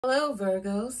Hello,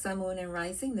 Virgo, Sun, Moon, and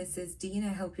Rising. This is Dee, and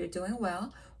I hope you're doing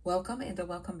well. Welcome and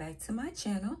welcome back to my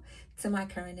channel. To my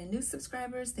current and new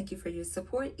subscribers, thank you for your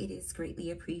support. It is greatly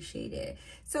appreciated.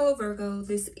 So, Virgo,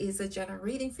 this is a general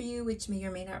reading for you, which may or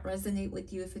may not resonate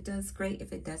with you. If it does, great.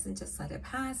 If it doesn't, just let it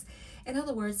pass. In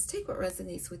other words, take what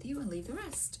resonates with you and leave the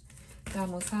rest.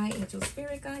 God Most High, Angel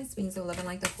Spirit Guides, beings of love and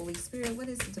like the Holy Spirit, what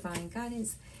is the divine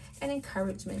guidance and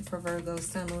encouragement for Virgo,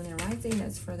 Sun, Moon, and Rising?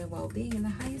 That's for their well-being in the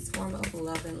highest form of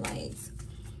love and light.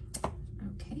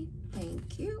 Okay,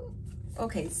 thank you.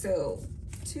 Okay, so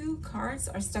two cards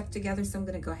are stuck together, so I'm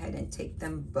going to go ahead and take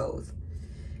them both.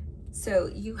 So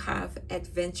you have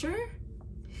adventure,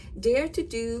 dare to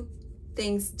do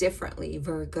things differently,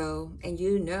 Virgo, and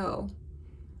you know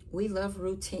we love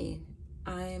routine.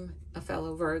 I'm a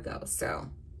fellow Virgo, so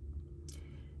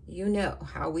you know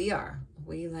how we are.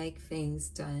 We like things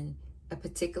done a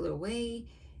particular way,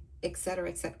 etc.,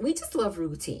 etc. We just love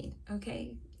routine,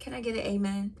 okay? Can I get an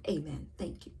amen? Amen.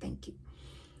 Thank you, thank you.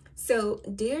 So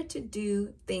dare to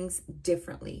do things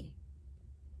differently.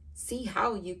 See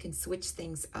how you can switch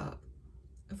things up,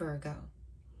 Virgo.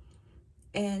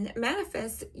 And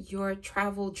manifest your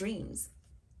travel dreams.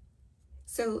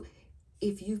 So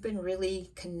if you've been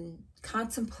really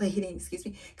contemplating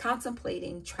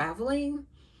traveling,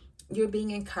 you're being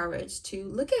encouraged to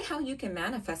look at how you can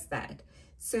manifest that.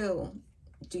 So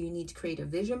do you need to create a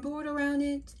vision board around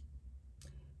it?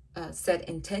 Set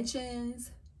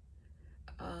intentions.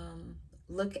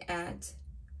 Look at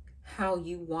how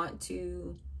you want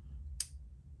to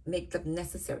make the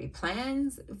necessary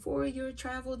plans for your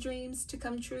travel dreams to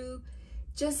come true.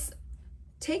 Just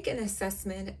take an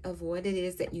assessment of what it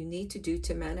is that you need to do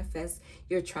to manifest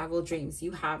your travel dreams.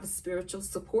 You have spiritual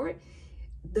support.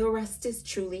 The rest is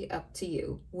truly up to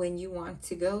you. When you want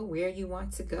to go, where you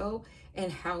want to go,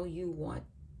 and how you want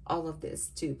all of this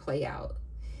to play out.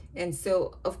 And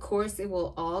so, of course, it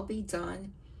will all be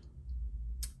done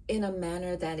in a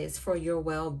manner that is for your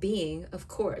well-being, of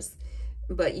course.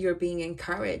 But you're being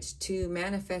encouraged to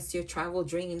manifest your travel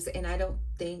dreams. And I don't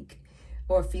think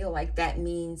or feel like that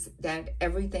means that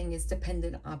everything is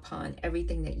dependent upon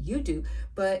everything that you do.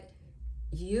 But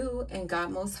you and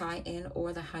God Most High and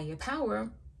or the higher power,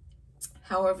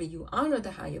 however you honor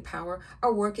the higher power,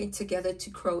 are working together to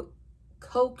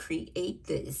co-create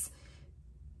this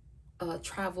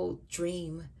travel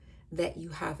dream that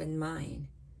you have in mind.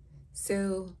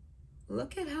 So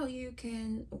look at how you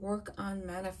can work on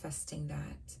manifesting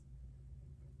that.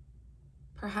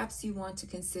 Perhaps you want to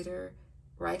consider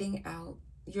writing out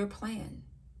your plan.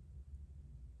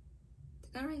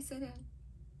 Did I already say that?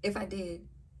 If I did,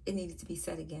 it needed to be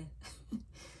said again.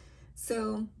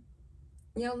 So,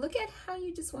 look at how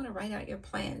you just want to write out your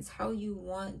plans, how you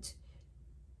want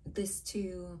this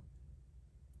to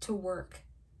work,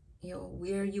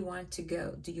 where you want to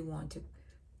go. Do you want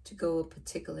to go a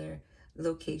particular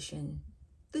location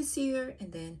this year,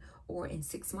 and then, or in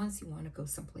 6 months, you want to go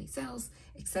someplace else,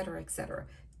 etc., etc.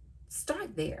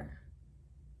 Start there.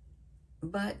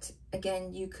 But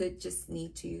again, you could just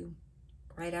need to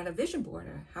write out a vision board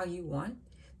of how you want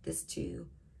this to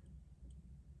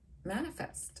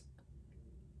manifest,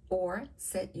 or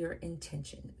set your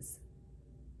intentions.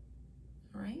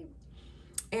 All right.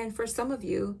 And for some of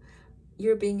you,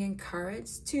 you're being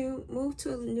encouraged to move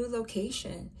to a new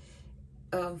location.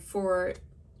 For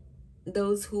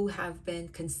those who have been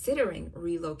considering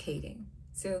relocating.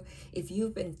 So if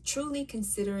you've been truly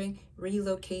considering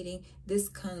relocating, this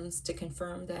comes to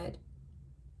confirm that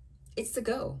it's the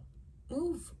go.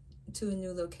 Move to a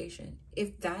new location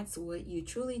if that's what you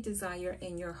truly desire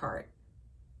in your heart.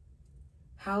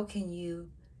 How can you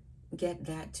get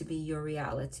that to be your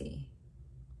reality?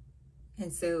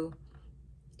 And so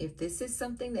if this is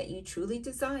something that you truly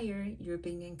desire, you're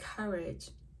being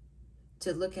encouraged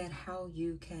to look at how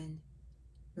you can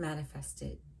manifest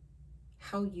it,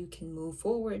 how you can move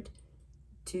forward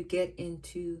to get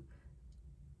into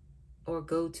or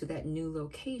go to that new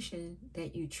location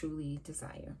that you truly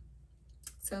desire.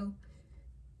 So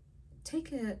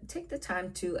take the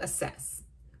time to assess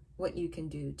what you can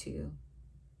do to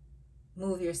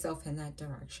move yourself in that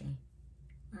direction.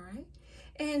 All right.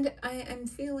 And I am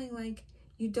feeling like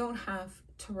you don't have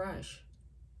to rush,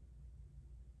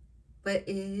 but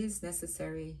it is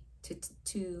necessary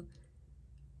to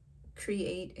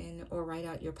create or write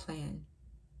out your plan.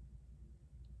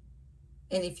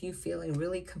 And if you're feeling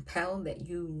really compelled that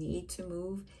you need to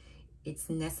move, it's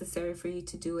necessary for you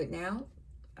to do it now.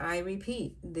 I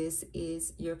repeat, this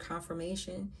is your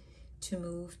confirmation to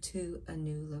move to a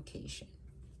new location.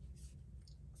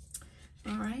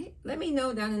 All right, let me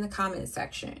know down in the comment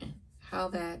section how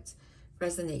that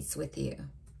resonates with you.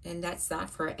 And that's not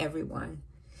for everyone.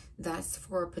 That's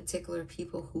for particular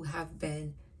people who have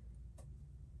been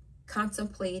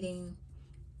contemplating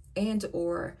and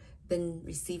or been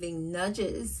receiving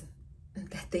nudges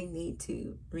that they need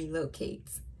to relocate.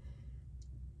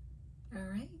 All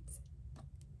right.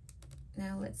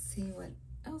 Now let's see what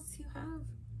else you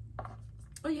have.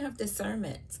 Oh, you have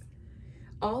discernment.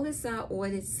 All is not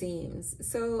what it seems.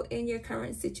 So in your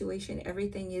current situation,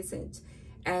 everything isn't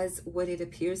as what it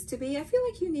appears to be. I feel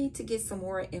like you need to get some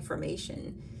more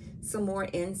information, some more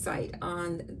insight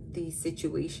on the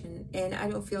situation. And I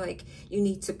don't feel like you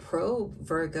need to probe,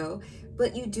 Virgo,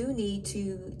 but you do need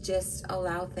to just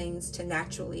allow things to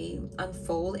naturally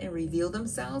unfold and reveal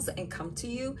themselves and come to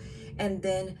you. And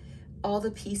then all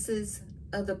the pieces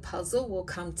of the puzzle will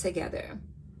come together.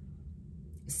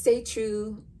 Stay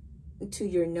true to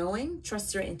your knowing,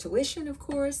 trust your intuition, of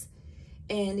course,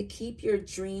 and keep your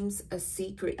dreams a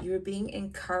secret. You're being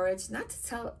encouraged not to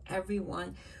tell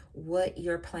everyone what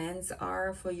your plans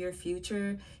are for your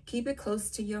future. Keep it close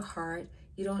to your heart.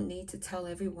 You don't need to tell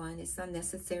everyone. It's not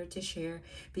necessary to share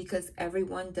because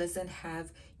everyone doesn't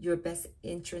have your best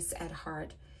interests at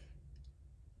heart.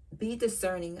 Be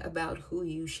discerning about who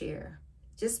you share.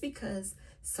 Just because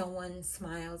someone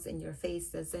smiles in your face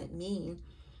doesn't mean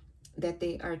that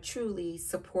they are truly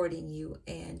supporting you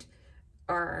and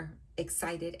are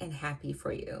excited and happy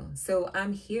for you. So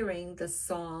I'm hearing the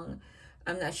song.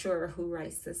 I'm not sure who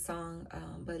writes the song,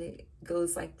 but it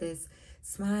goes like this.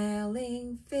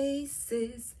 Smiling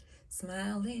faces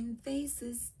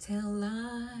tell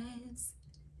lies.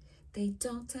 They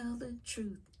don't tell the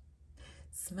truth.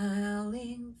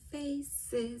 Smiling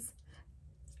faces.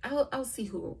 I'll see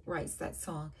who writes that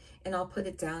song, and I'll put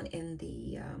it down in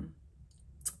the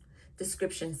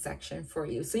description section for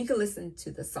you so you can listen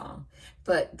to the song.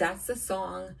 But that's the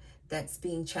song that's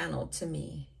being channeled to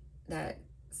me, that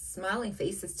smiling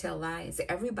faces tell lies.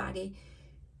 Everybody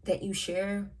that you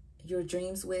share your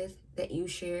dreams with, that you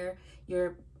share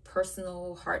your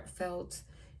personal heartfelt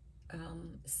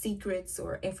secrets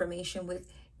or information with,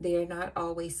 they are not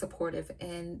always supportive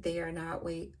and they are not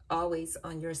always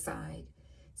on your side.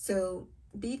 So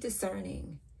be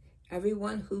discerning.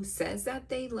 Everyone who says that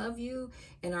they love you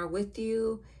and are with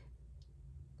you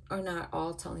are not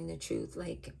all telling the truth.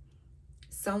 Like,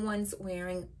 someone's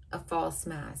wearing a false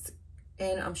mask,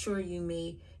 and I'm sure you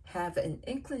may have an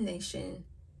inclination,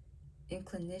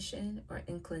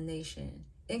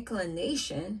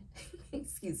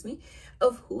 excuse me,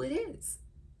 of who it is.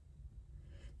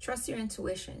 Trust your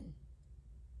intuition.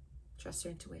 Trust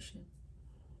your intuition.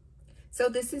 So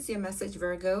this is your message,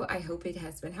 Virgo. I hope it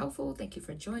has been helpful. Thank you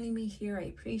for joining me here. I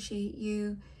appreciate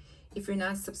you. If you're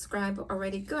not subscribed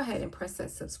already, go ahead and press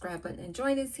that subscribe button and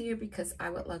join us here because I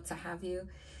would love to have you.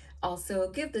 Also,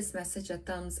 give this message a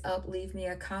thumbs up, leave me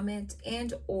a comment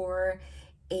and or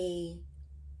a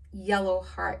yellow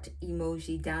heart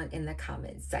emoji down in the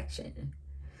comment section.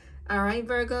 All right,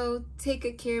 Virgo, take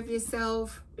good care of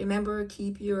yourself. Remember,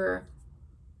 keep your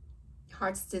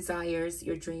heart's desires,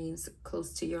 your dreams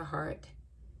close to your heart.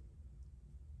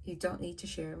 You don't need to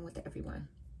share them with everyone.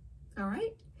 All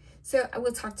right. So I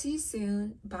will talk to you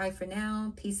soon. Bye for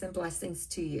now. Peace and blessings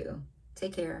to you.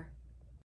 Take care.